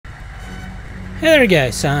Hey there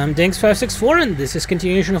guys, I'm Dankz564 and this is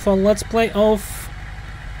continuation of our Let's Play of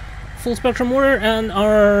Full Spectrum Warrior, and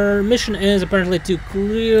our mission is apparently to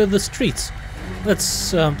clear the streets.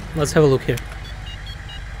 Let's have a look here.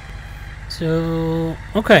 So,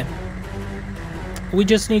 okay. We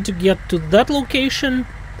just need to get to that location,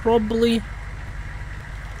 probably.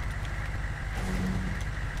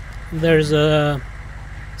 There's a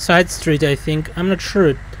side street, I think. I'm not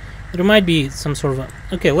sure. There might be some sort of a...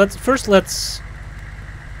 Okay, let's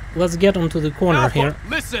get onto the corner Alpha, here.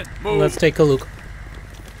 Listen, move. Let's take a look.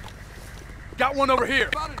 Got one over here.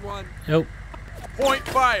 Spotted one. Oh. Point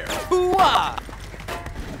fire. Hoo-ah!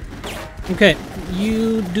 Okay,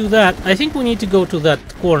 you do that. I think we need to go to that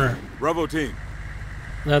corner. Bravo team.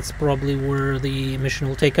 That's probably where the mission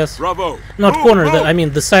will take us. Bravo. Not Move, corner, move. I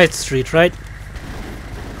mean the side street, right?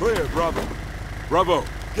 Clear, Bravo. Bravo.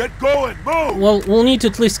 Get going. Move. Well, we'll need to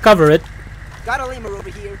at least cover it. Got a lemur over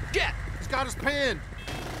here. Get. He's got his pinned.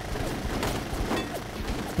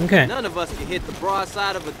 Okay. None of us can hit the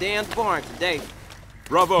broadside of a damn barn today.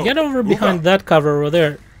 Bravo. Get over behind that cover over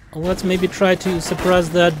there. Let's maybe try to suppress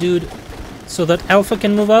that dude so that Alpha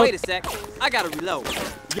can move out. Wait a sec. I gotta reload.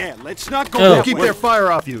 Yeah, let's not go Oh. that Keep way. their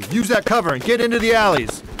fire off you. Use that cover and get into the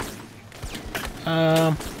alleys.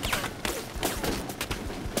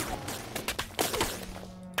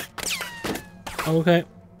 Okay.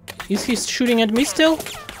 Is he shooting at me still?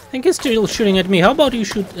 I think he's still shooting at me. How about you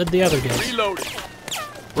shoot at the other guys? Reloading.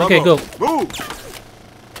 Okay, go. Move.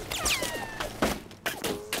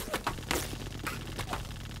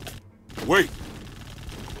 Wait.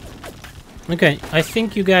 Okay, I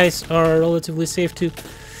think you guys are relatively safe too.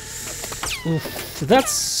 Oof,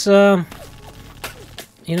 that's,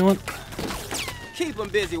 you know what? Keep them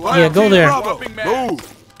busy. Yeah, go there. Bravo. Move.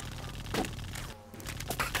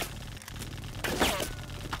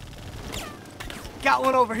 Got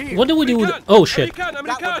one over here. What do we do with... Oh, shit. Got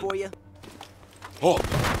one for you. Oh.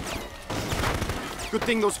 Good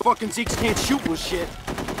thing those fucking Zeeks can't shoot with shit.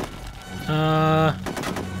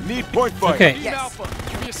 Need point fire. Okay. Yes. Alpha.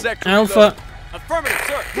 Give me a sec. to Alpha. reload. Affirmative,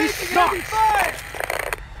 sir. He sucks.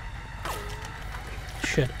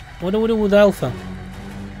 Shit. What do we do with Alpha? I'm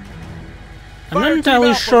Fire not team entirely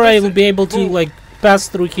Alpha, sure I will listen. be able to, Move. like, pass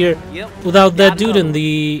through here Yep. without that Gotta dude go. in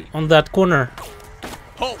the... on that corner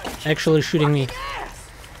Halt. actually shooting me.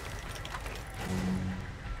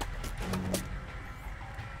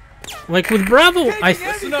 Like with Bravo, I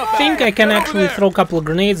Listen up, think Alpha. I can Get over actually there. throw a couple of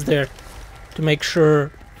grenades there to make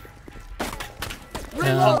sure.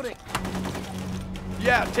 Reloading.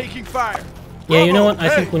 Yeah, taking fire. Yeah, you know Bravo,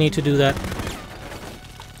 what? I think hey. we need to do that.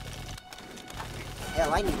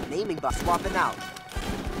 Hell, I need an aiming buff swapping out.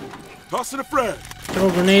 Toss it a friend. Throw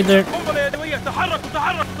a grenade there. قنبلة يدوية. تحرك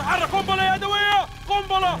تحرك تحرك. قنبلة يدوية.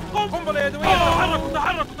 قنبلة. قنبلة يدوية. تحرك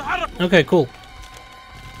تحرك تحرك. Okay, cool.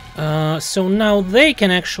 So now they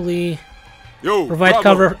can actually Yo, provide Bravo.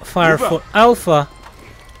 cover fire Move for up. Alpha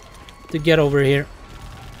to get over here.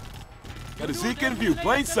 Got a Zeke in view,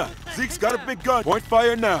 plain sight. Zeke's got a big gun. Point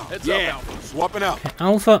fire now. Heads up, Alpha. Swapping out.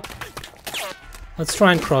 Alpha, let's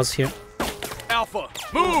try and cross here. Alpha,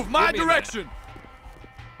 move my direction.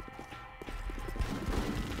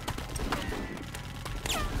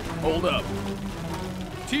 Hold up.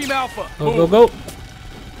 Team Alpha, Go, move. go, go.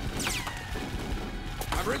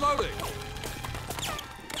 I'm reloading.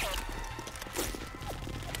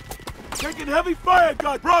 Taking heavy fire,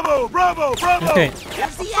 God. Bravo, bravo, bravo. Okay.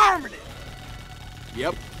 That's the affirmative.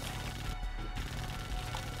 Yep.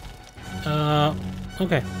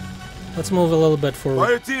 Okay. Let's move a little bit forward.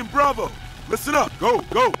 Fire team Bravo. Listen up. Go,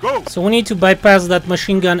 go, go. So we need to bypass that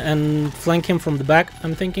machine gun and flank him from the back,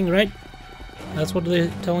 I'm thinking, right? That's what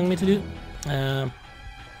they're telling me to do.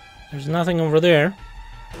 There's nothing over there.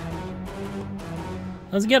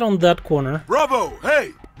 Let's get on that corner. Bravo.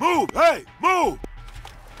 Hey, move. Hey, move.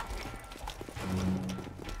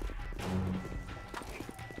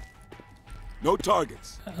 No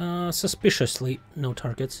targets. Suspiciously, no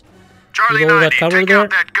targets. Charlie With all that 90, cover take there. out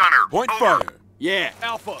that gunner. Point Over. fire. Yeah.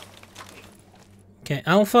 Alpha. Okay,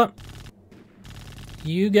 Alpha.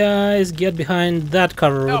 You guys get behind that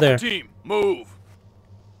cover over Alpha there. team, move.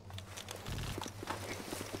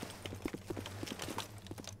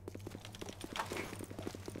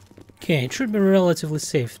 Okay, it should be relatively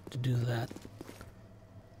safe to do that.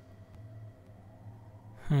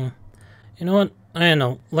 You know what? I don't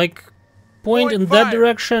know. Like, point in that fire.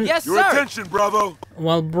 direction, Yes, Your sir. attention, Bravo.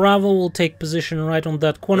 while Bravo will take position right on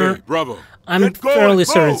that corner. Hey, Bravo. I'm Get going, fairly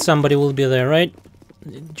certain move. somebody will be there, right?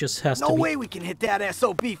 It just has No to be. way we can hit that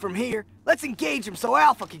SOB from here. Let's engage him so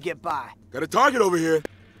Alpha can get by. Got a target over here.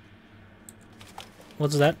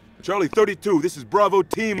 What's that? Charlie 32, this is Bravo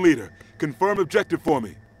team leader. Confirm objective for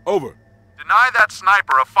me. Over. Deny that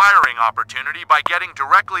sniper a firing opportunity by getting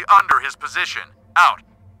directly under his position. Out.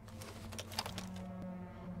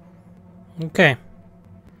 Okay.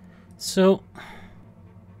 So,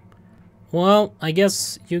 well, I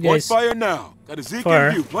guess you Point guys fire now. Got a Zeke fire.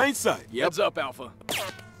 in view, plain sight. Heads up, Alpha.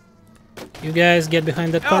 You guys get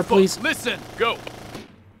behind that car, Alpha, please. listen, go.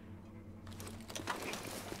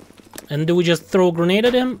 And do we just throw a grenade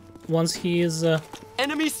at him once he is?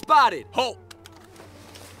 Enemy spotted. Halt.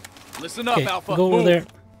 Listen up, Okay, Alpha. go over Move. there.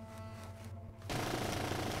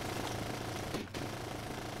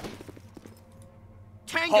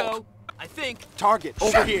 Tango. Halt. I think. Target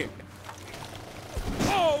over here.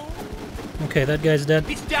 Okay, that guy's dead.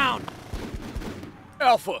 He's down.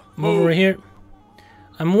 Alpha, Move move. over here.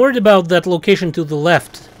 I'm worried about that location to the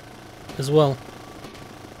left as well.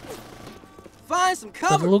 Find some But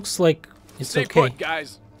cover. it looks like it's Stay okay. put,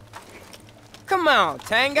 guys. Come on,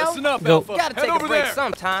 Tango. Listen up, Go. Alpha. Gotta Head take a over break there.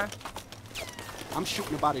 sometime. I'm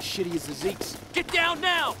shooting about as shitty as the Zeeks. Get down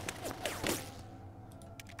now.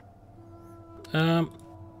 Come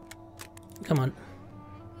on.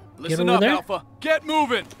 Listen over up, there. Alpha. Get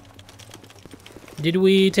moving. Did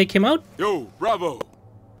we take him out? Yo, Bravo.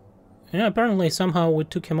 Yeah, apparently somehow we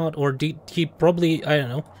took him out, or did he probably, I don't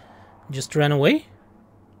know, just ran away?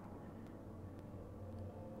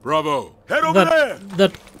 Bravo. Head over there.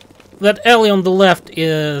 That alley on the left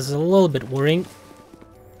is a little bit worrying,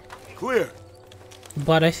 Clear.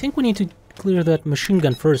 but I think we need to clear that machine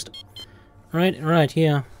gun first. Right,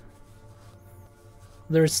 yeah.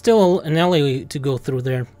 There's still an alley to go through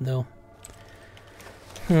there, though.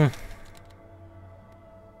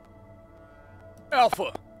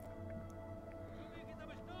 Alpha.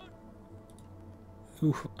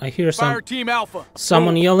 Ooh, I hear Fire team Alpha.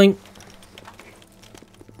 someone Move. yelling.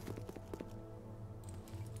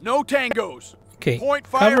 No tangos. Okay, Point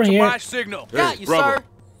fire cover to here. my signal. Hey, Got you, Bravo. sir.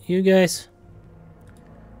 You guys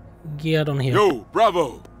get on here. Yo,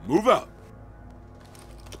 Bravo. Move out.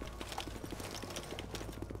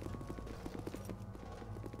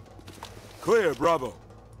 Clear, Bravo.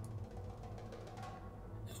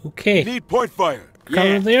 Okay, Need point fire.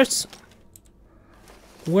 cover theirs.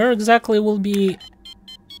 Where exactly will be?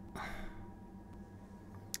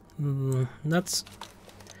 That's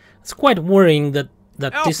quite worrying that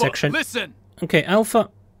Alpha, this section. listen. Okay, Alpha,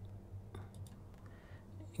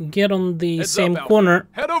 get on the Heads same up, Alpha. corner.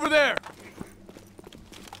 Head over there.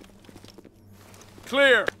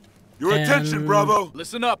 Clear. Your attention, And- Bravo.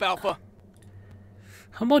 Listen up, Alpha.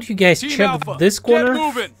 How about you guys Team check Alpha. this corner? Get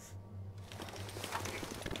moving.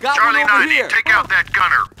 Got Charlie one over 90, here. take out that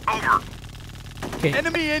gunner. Over. Okay,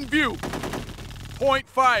 Enemy in view. Point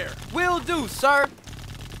fire. Will do, sir.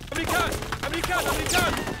 How many guns? How many guns? How many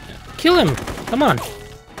guns? kill him! Come on.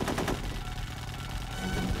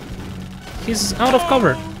 He's out of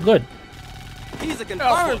cover. Good. He's a confirmed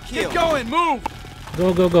Alpha, kill. get going. Move.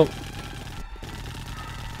 Go, go, go.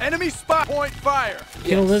 Enemy spot. Point fire.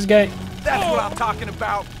 Kill this guy. That's what I'm talking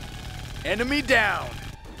about. Enemy down.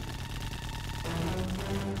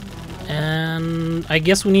 And I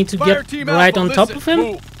guess we need to Fire get team right Alpha, on top listen, of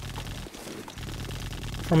him move.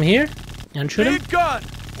 from here and shoot him. Big gun.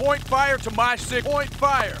 Point fire to my signal. Point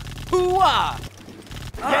fire. Hoo-ah!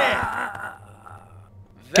 Yeah.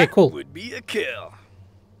 Okay, cool. Would be a kill.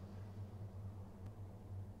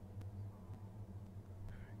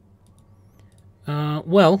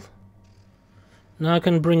 Well, now I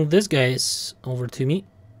can bring these guys over to me.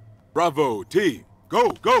 Bravo, team. Go,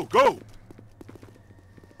 go, go.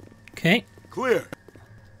 Okay. Clear.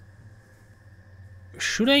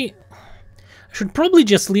 Should I should probably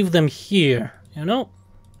just leave them here, you know?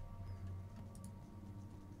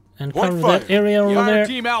 And Point cover fire. that area over Fire there.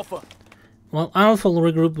 team Alpha. Well, Alpha will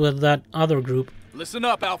regroup with that other group Listen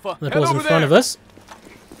up, Alpha. that Head was in over front there. of us.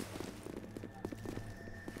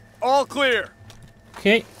 All clear.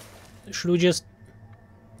 Okay. Should we just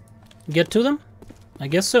get to them? I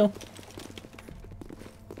guess so.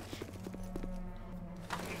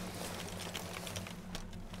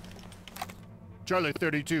 Charlie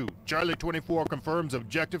 32. Charlie 24 confirms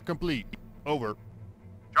objective complete. Over.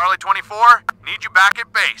 Charlie 24, need you back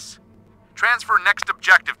at base. Transfer next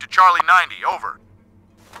objective to Charlie 90. Over.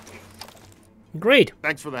 Great.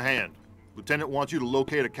 Thanks for the hand. Lieutenant wants you to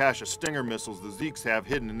locate a cache of Stinger missiles the Zeeks have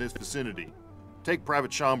hidden in this vicinity. Take Private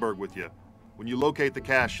Schomburg with you. When you locate the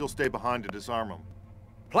cache, she'll stay behind to disarm them.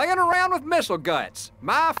 Playing around with missile guts.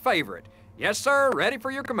 My favorite. Yes, sir. Ready for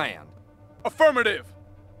your command. Affirmative.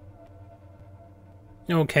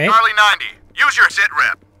 Okay. Charlie 90, use your sit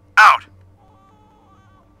rep. Out.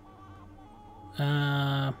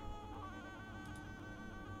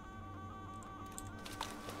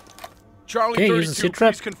 Charlie Okay, use the 32, seat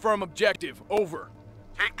trap. please confirm objective. Over.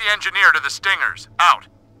 Take the engineer to the Stingers. Out.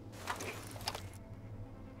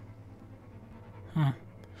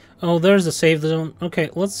 Oh, there's the safe zone. Okay,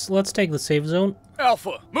 let's take the safe zone.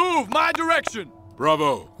 Alpha, move my direction.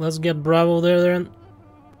 Bravo. Let's get Bravo there then.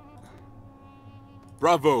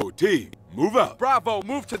 Bravo, team. Move out. Bravo,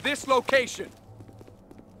 move to this location.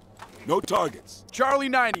 No targets. Charlie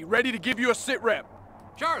 90, ready to give you a sit rep.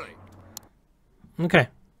 Charlie. Okay,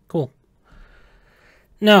 cool.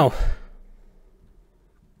 Now,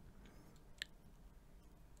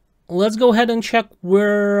 let's go ahead and check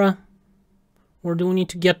where do we need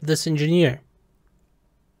to get this engineer.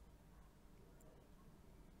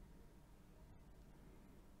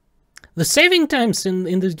 The saving times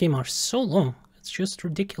in this game are so long. It's just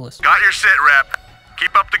ridiculous. Got your sit rep.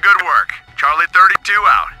 Keep up the good work. Charlie 32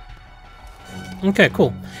 out. Okay,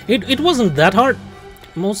 cool. It wasn't that hard.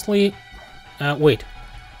 Mostly, wait.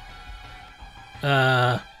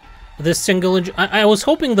 This single... I was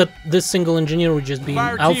hoping that this single engineer would just be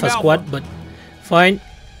Fire Alpha Team Squad, Alpha. but fine.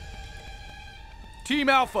 Team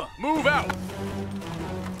Alpha, move out.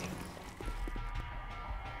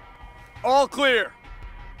 All clear.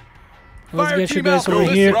 Let's Fire get you Team guys Alpha, over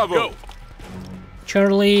listen, here. Bravo. Go.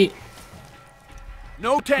 Charlie,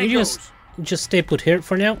 No you tangos. just stay put here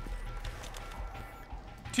for now.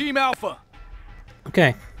 Team Alpha.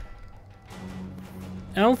 Okay.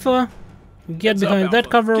 Alpha, get Heads up, behind that Alpha.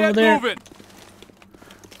 cover Get over there. moving.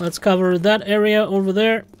 Let's cover that area over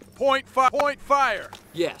there. Point fire.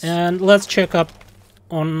 Yes. And let's check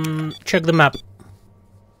the map.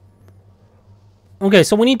 Okay,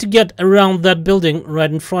 so we need to get around that building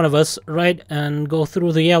right in front of us, right, and go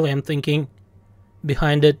through the alley, I'm thinking,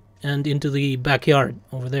 behind it, and into the backyard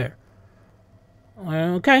over there.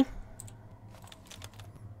 Okay.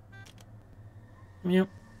 Yep.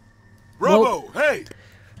 Bravo, hey.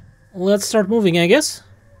 Let's start moving, I guess.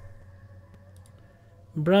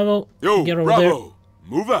 Bravo, Yo, get over Bravo.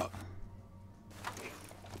 Move out.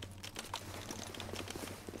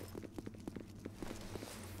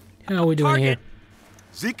 there. How are we doing here?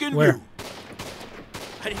 Zeke in Where? view.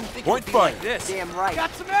 I didn't think Point it would be fire. like this. Damn right.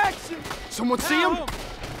 Got some action. Someone see him?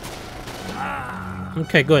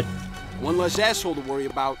 Okay, good. One less asshole to worry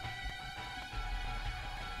about.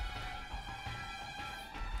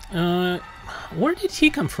 Where did he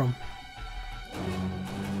come from?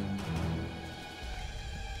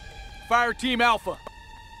 Fire Team Alpha.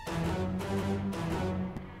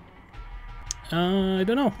 I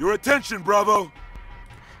don't know. Your attention, Bravo.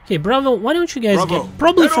 Okay, Bravo, why don't you guys Bravo, get...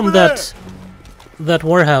 Probably right from over that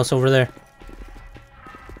warehouse over there.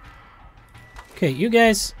 Okay, you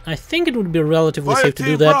guys, I think it would be relatively Fire safe to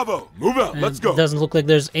team do that. Bravo. Move out. Let's go. It doesn't look like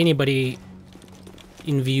there's anybody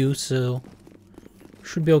in view, so...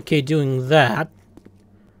 Should be okay doing that.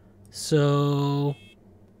 So...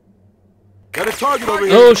 Got a target over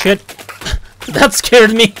here. Oh, shit. That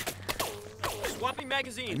scared me. Swapping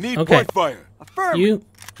magazine. Need Okay. point fire. Affirm. You,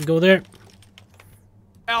 go there.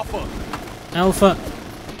 Alpha. Alpha.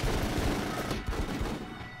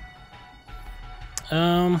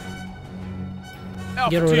 Alpha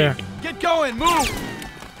Get over team. there. Get going. Move.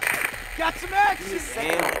 Got some action.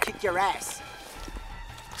 Sam, I'll kick your ass.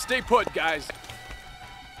 Stay put, guys.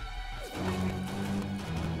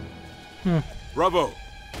 Bravo.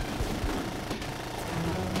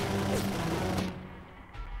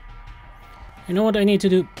 You know what I need to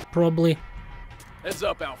do? Probably. Heads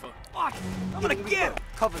up, Alpha. I'm gonna get him.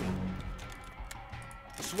 Cover me.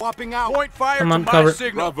 Swapping out. Point fire Come on, to my cover.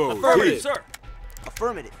 signal. Bravo. Affirmative, team. sir.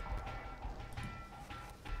 Affirmative.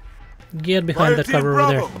 Get behind Fire that team cover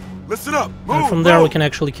over there. Bravo. Listen up. And Move. from there we move. can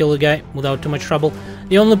actually kill the guy without too much trouble.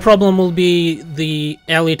 The only problem will be the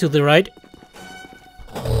alley to the right.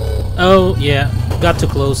 Oh, yeah. Got too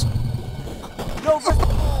close.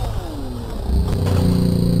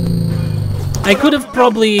 I could have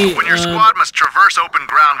probably... When your squad must traverse open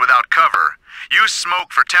ground without cover, use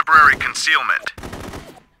smoke for temporary concealment.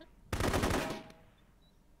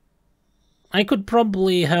 I could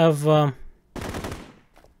probably have...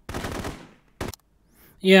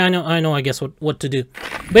 Yeah, I know, I guess what to do.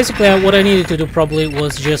 Basically, what I needed to do probably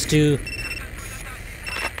was just to...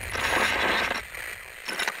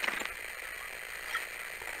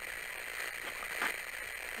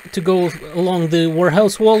 go along the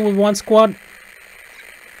warehouse wall with one squad.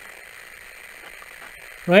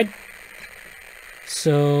 Right?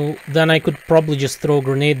 So, then I could probably just throw a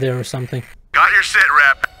grenade there or something. Got your sit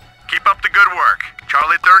rep. Keep up the good work.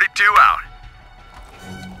 Charlie 32 out.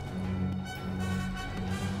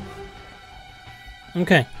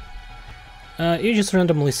 Okay. You just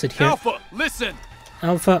randomly sit here. Alpha, listen.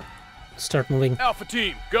 Alpha, start moving. Alpha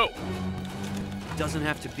team, go. Doesn't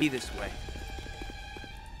have to be this way.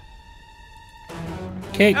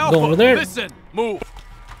 Okay, Alpha, go over there. listen, move.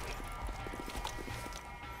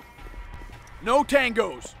 No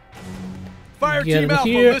tangos. Fire Get team in Alpha,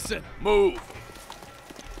 here. listen, move.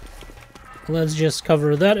 Let's just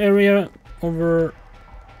cover that area over.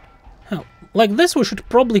 Oh, like this, we should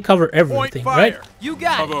probably cover Point everything, fire. right? You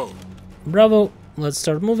got it. Bravo. Bravo. Let's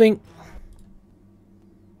start moving.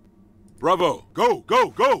 Bravo. Go, go,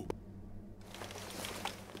 go.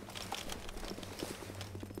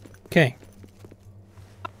 Okay.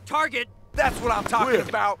 Target. That's what I'm talking Clear.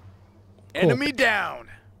 about. Enemy down.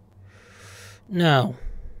 Now,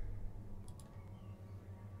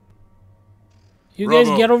 you Bravo.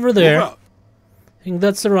 guys get over Move there. out. I think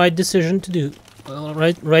that's the right decision to do. Well,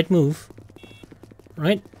 right move.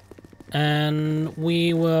 Right? And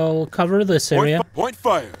we will cover this area. Point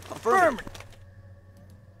fire. Affirmative.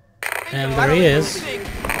 And there he is.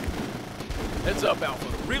 Heads up,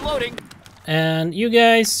 Alpha. Reloading. And you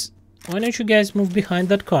guys, why don't you guys move behind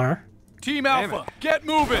that car? Team Alpha, get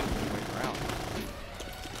moving.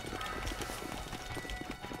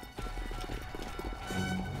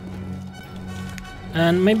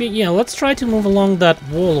 And maybe, yeah, let's try to move along that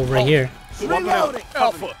wall over here. Swapping out.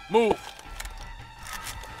 Alpha, move.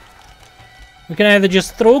 We can either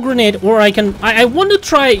just throw a grenade, or I can. I want to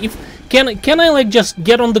try if can I like just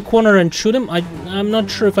get on the corner and shoot him? I'm not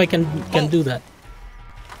sure if I can do that,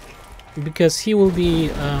 because he will be.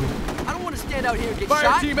 I don't want to stand out here and get Fire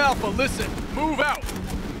shot. team Alpha, listen, move out.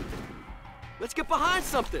 Let's get behind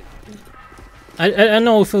something. I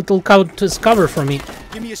know if it'll count as cover for me.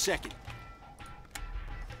 Give me a second.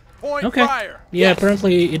 Point Okay. fire. Yeah,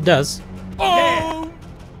 apparently it does. Oh!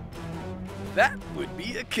 That would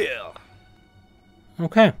be a kill.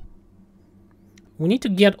 Okay. We need to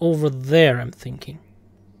get over there, I'm thinking.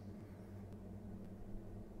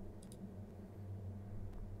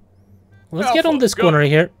 Let's get on Alpha, this go. corner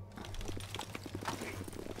here.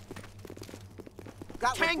 Got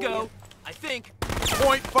one for Tango. you. I think.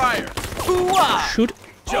 Point fire. Hoo-ah! Shoot.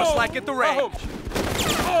 Just like at the range.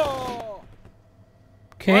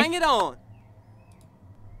 Okay. Bring it on.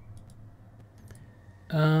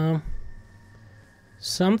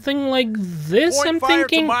 Something like this, Point I'm fire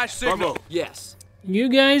thinking. to my signal. Yes. You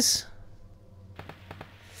guys,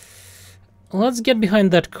 let's get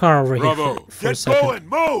behind that car over here Bravo. for a Get second. going.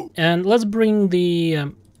 Move. And let's bring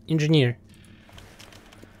the engineer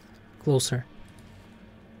closer.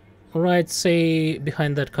 Alright, say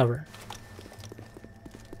behind that cover.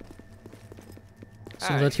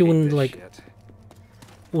 So that he wouldn't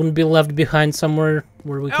wouldn't be left behind somewhere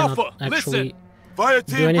where we cannot Alpha, actually listen. Fire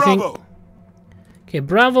do team anything. Bravo. Okay,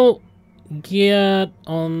 Bravo, get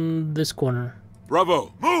on this corner.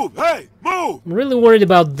 Bravo. Move. Hey, move. I'm really worried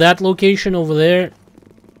about that location over there.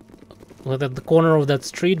 Well, at the corner of that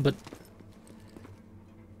street, but...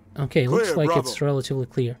 Okay, looks Clear, like Bravo. it's relatively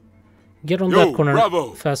clear. Get on Yo, that corner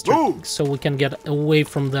Bravo, faster, move. so we can get away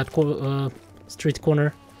from that street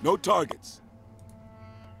corner. No targets.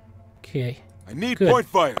 Okay, I need Good. point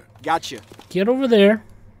fire. Gotcha. get over there.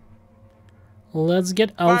 Let's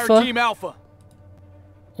get Fire Alpha team Alpha.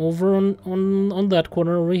 over on that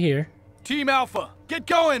corner over here. Team Alpha, get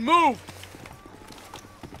going, move.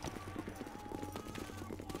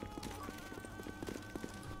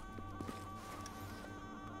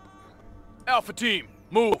 Alpha team,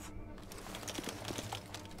 move.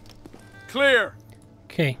 Clear.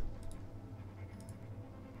 Okay,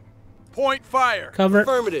 Point fire. cover.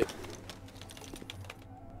 Affirmative.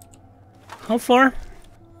 How far?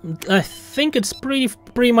 I think it's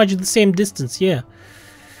pretty much the same distance, yeah.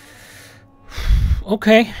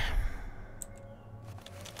 Okay.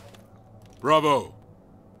 Bravo.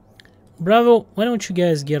 Bravo, why don't you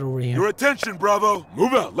guys get over here? Your attention, Bravo.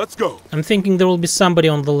 Move out. Let's go. I'm thinking there will be somebody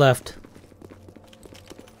on the left.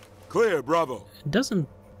 Clear, Bravo. It doesn't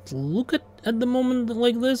look at the moment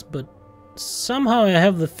like this, but somehow I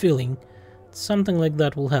have the feeling something like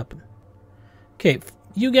that will happen. Okay,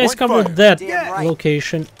 you guys Point covered fire. that Damn right.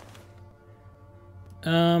 location.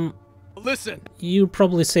 Listen. You're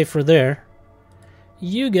probably safer there.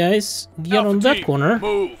 You guys get Alpha on that team, corner.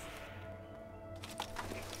 Move.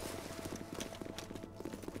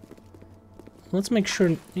 Let's make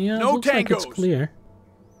sure. Yeah, No looks like it's tangos. clear.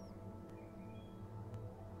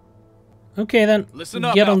 Okay then, Listen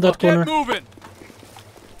up, get on Alpha. that corner. Get moving.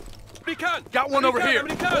 Got one over here.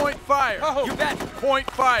 Point fire. You bet. Point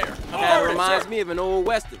fire. That reminds me of an old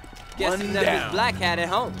western. Guess he One left down. his black hat at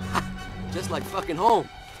home. Just like fucking home.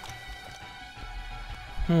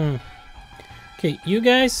 Okay, you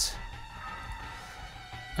guys.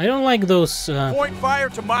 I don't like those Point fire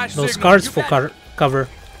to my those signal. cards You for bet. cover.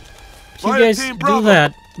 You Fire guys team, do Bravo.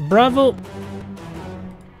 that. Bravo.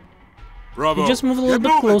 Bravo. You just move a little Get bit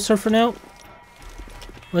moving. closer for now.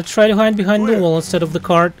 Let's try to hide behind the Clear. wall instead of the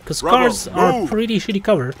cart, because Bravo, cars are move. pretty shitty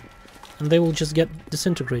cover, and they will just get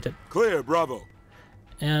disintegrated. Clear, Bravo.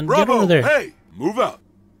 And get Bravo. over there. Hey, move out.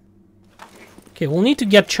 Okay, we'll need to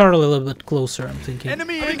get Charlie a little bit closer, I'm thinking.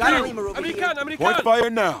 Enemy in Got a view. lemur over here. Point fire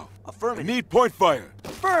now. I Affirmative. need point fire.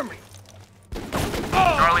 Affirmative.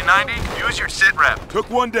 Charlie 90, use your sit rep. Took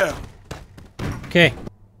one down. Okay.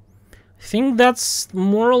 I think that's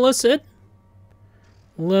more or less it.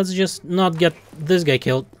 Let's just not get this guy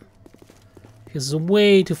killed. He's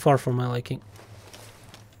way too far for my liking.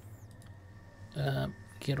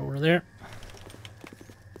 Get over there.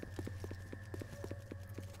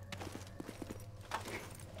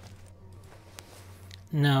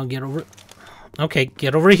 Now get over... Okay,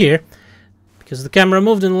 get over here. Because the camera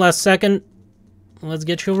moved in the last second. Let's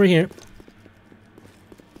get you over here.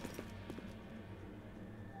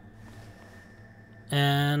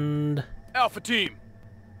 And... Alpha team.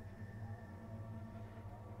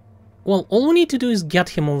 Well, all we need to do is get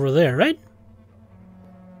him over there, right?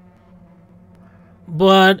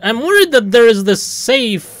 But I'm worried that there is this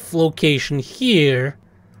safe location here.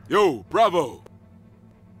 Yo, Bravo.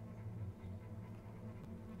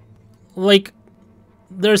 Like,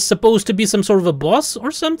 there's supposed to be some sort of a boss or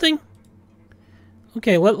something?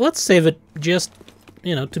 Okay, let's save it just,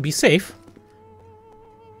 you know, to be safe.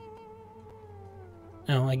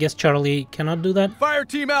 Oh, I guess Charlie cannot do that. Fire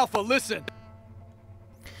team Alpha, listen.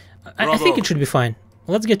 I think Bravo. it should be fine.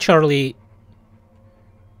 Let's get Charlie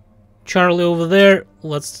over there.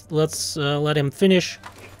 Let's let him finish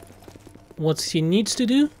what he needs to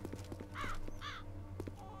do.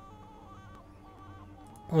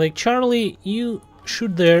 Like, Charlie, you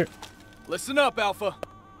shoot there. Listen up, Alpha.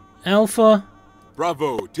 Alpha,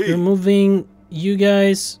 Bravo, you're team. moving. You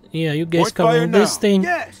guys, yeah, you guys Point fire cover this now. thing.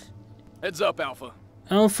 Yes. Heads up, Alpha.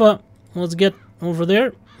 Alpha, let's get over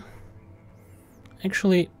there.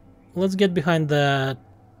 Actually, let's get behind the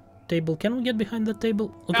table. Can we get behind the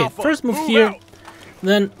table? Okay, Alpha, first move move here, out.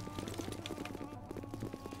 then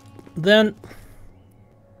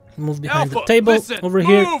move behind Alpha, the table listen. over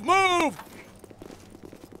here. Move.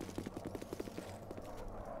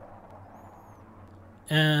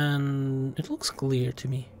 And it looks clear to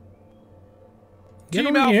me. Get Team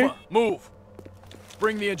over Alpha, here. move.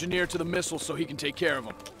 Bring the engineer to the missile so he can take care of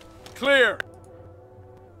them. Clear.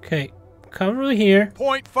 Okay, cover here.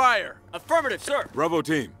 Point fire. Affirmative, sir. Bravo,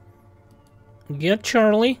 team. Get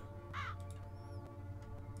Charlie.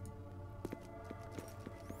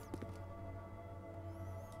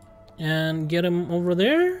 And get him over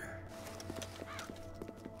there.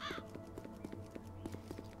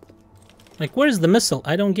 Like, where's the missile?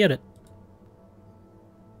 I don't get it.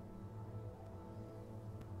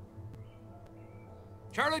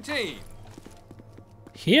 Charlie team.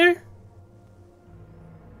 Here?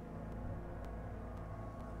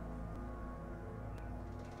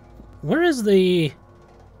 Where is the...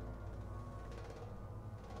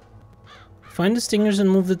 Find the stingers and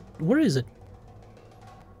move the... Where is it?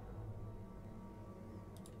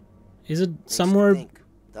 Is it somewhere... Think,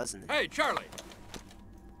 doesn't it? Hey, Charlie.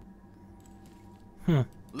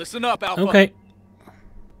 Listen up, Alpha. Okay.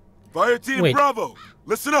 Fire team, Wait. Bravo.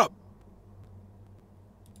 Listen up.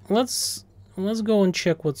 Let's go and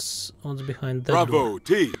check what's behind that Bravo, door.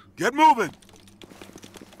 team. Get moving.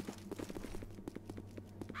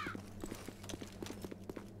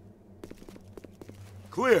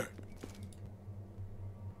 Clear.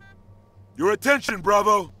 Your attention,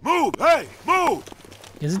 Bravo. Move. Hey, move.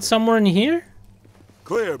 Is it somewhere in here?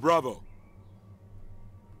 Clear, Bravo.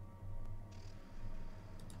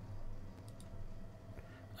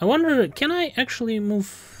 I wonder, can I actually move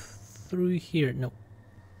through here? No.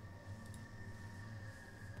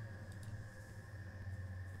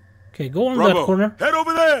 Okay, go on Bravo. that corner. Head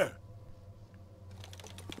over there.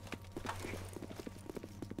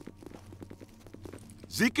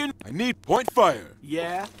 Zekin, I need point fire.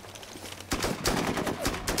 Yeah.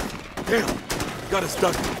 Damn. Got us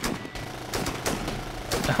stuck.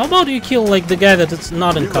 How about you kill, like, the guy that is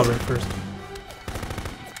not in Reload. cover first?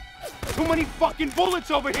 Too many fucking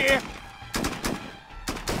bullets over here.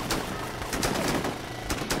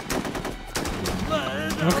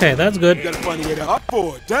 Okay, that's You good. gotta find a way to up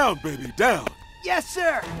forward. Down, baby, down. Yes,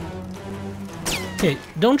 sir. Okay,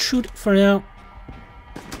 don't shoot for now.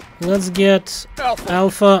 Let's get Alpha.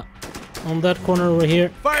 Alpha on that corner over here.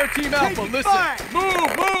 Fire team Alpha, listen. fire.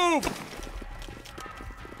 Move.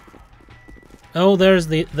 Oh, there it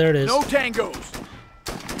is. No tangos.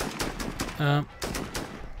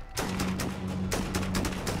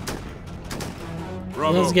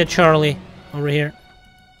 Bravo. Let's get Charlie over here.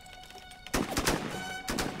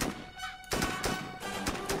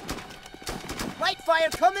 Light fire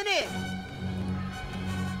coming in.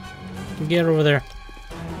 Get over there.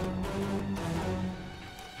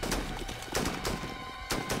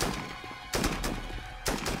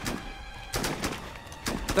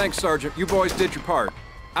 Thanks, Sergeant. You boys did your part.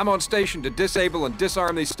 I'm on station to disable and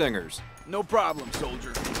disarm these stingers. No problem,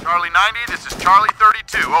 soldier. Charlie 90, this is Charlie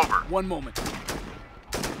 32, over. One moment.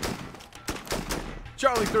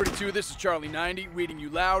 Charlie 32, this is Charlie 90, reading you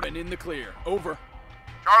loud and in the clear. Over.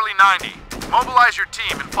 Charlie 90, mobilize your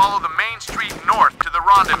team and follow the main street north to the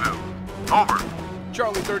rendezvous. Over.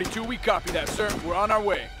 Charlie 32, we copy that, sir. We're on our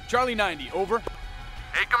way. Charlie 90, over.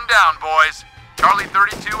 Take them down, boys. Charlie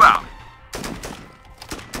 32 out.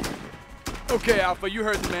 Okay, Alpha, you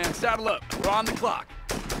heard the man. Saddle up. We're on the clock.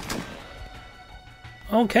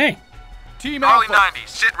 Okay. Team Charlie Alpha. 90,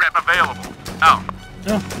 sit rep available. Out.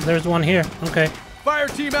 Oh, there's one here. Okay. Fire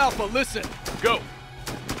Team Alpha, listen. Go.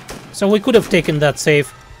 So we could have taken that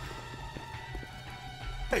safe.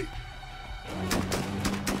 Hey.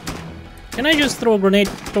 Can I just throw a grenade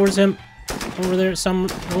towards him? Over there, a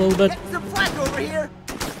little bit? Extra flak over here.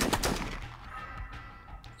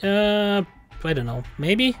 I don't know.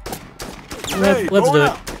 Maybe? Hey, Let's going do it.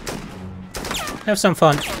 out. Have some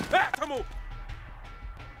fun.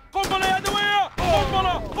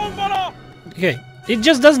 Okay. It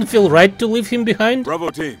just doesn't feel right to leave him behind, Bravo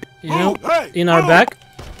team. you know, Move, hey, in our move. back.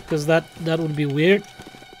 Because that would be weird.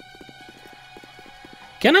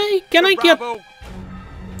 Can I get... Bravo.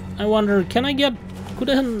 I wonder,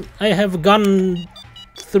 couldn't I have gone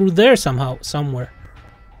through there somehow, somewhere?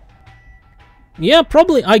 Yeah,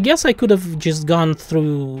 probably. I guess I could have just gone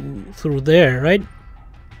through there, right?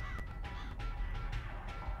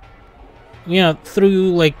 Yeah,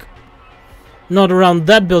 through, like, not around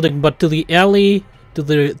that building, but to the alley, to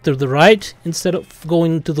the right, instead of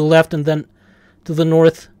going to the left and then to the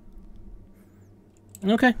north.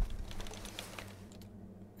 Okay.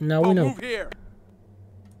 Now we know. Move here.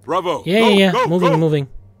 Bravo. Yeah, Go, yeah, yeah. go, Moving, go. moving.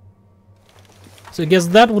 So I guess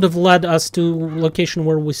that would have led us to location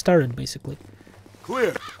where we started, basically.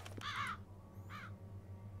 Clear.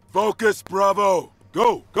 Focus, Bravo.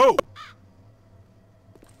 Go, go.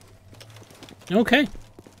 Okay.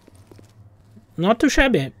 Not too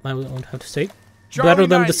shabby, I would have to say. Charlie Better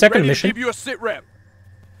than 90, the second ready mission. To give you a sit rep.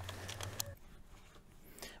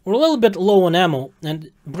 We're a little bit low on ammo,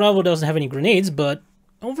 and Bravo doesn't have any grenades, but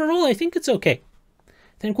overall I think it's okay. I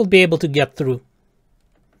think we'll be able to get through.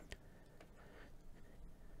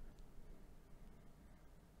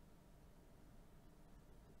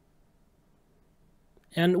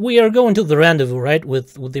 And we are going to the rendezvous, right,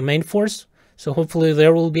 with the main force, so hopefully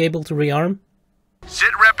there we'll be able to rearm. Sit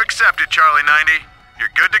rep accepted, Charlie 90. You're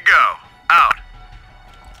good to go. Out.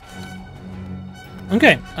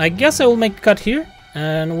 Okay, I guess I will make a cut here,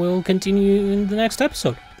 and we'll continue in the next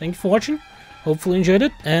episode. Thank you for watching, hopefully you enjoyed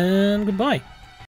it, and goodbye.